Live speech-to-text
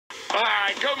All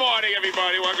right, good morning,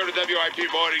 everybody. Welcome to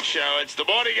WIP Morning Show. It's the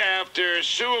morning after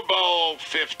Super Bowl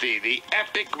 50, the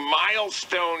epic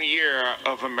milestone year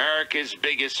of America's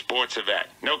biggest sports event.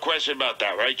 No question about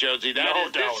that, right, Josie? No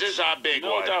doubt. This is our big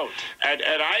one. No doubt. And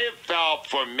I have felt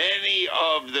for many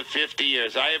of the 50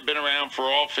 years, I have been around for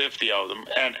all 50 of them,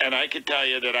 and I can tell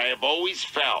you that I have always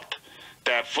felt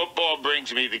that football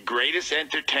brings me the greatest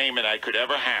entertainment I could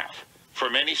ever have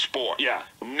from any sport. Yeah.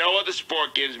 No other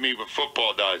sport gives me what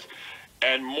football does.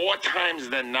 And more times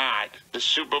than not, the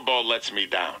Super Bowl lets me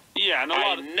down. Yeah, and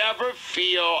I never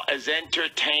feel as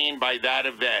entertained by that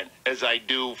event as I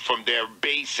do from their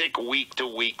basic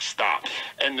week-to-week stuff.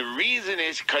 And the reason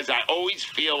is because I always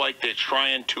feel like they're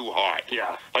trying too hard.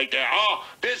 Yeah. Like they're,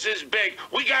 this is big.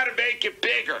 We got to make it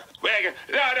bigger.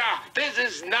 No, this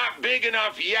is not big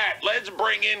enough yet. Let's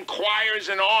bring in choirs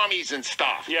and armies and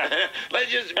stuff. Yeah.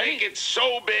 Let's just make it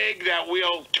so big that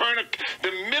we'll turn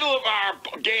the middle of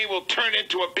our game will turn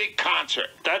into a big concert.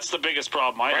 That's the biggest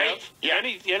problem I have. Yeah.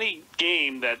 Any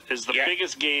game that is the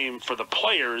biggest game for the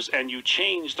players and you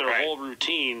change their whole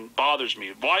routine bothers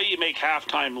me. Why do you make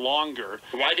halftime longer?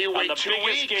 Why do you wait 2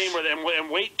 weeks? The biggest game and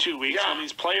wait 2 weeks when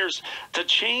these players to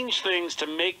change things to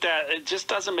make that, it just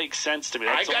doesn't make sense to me.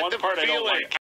 That's the one part I don't like.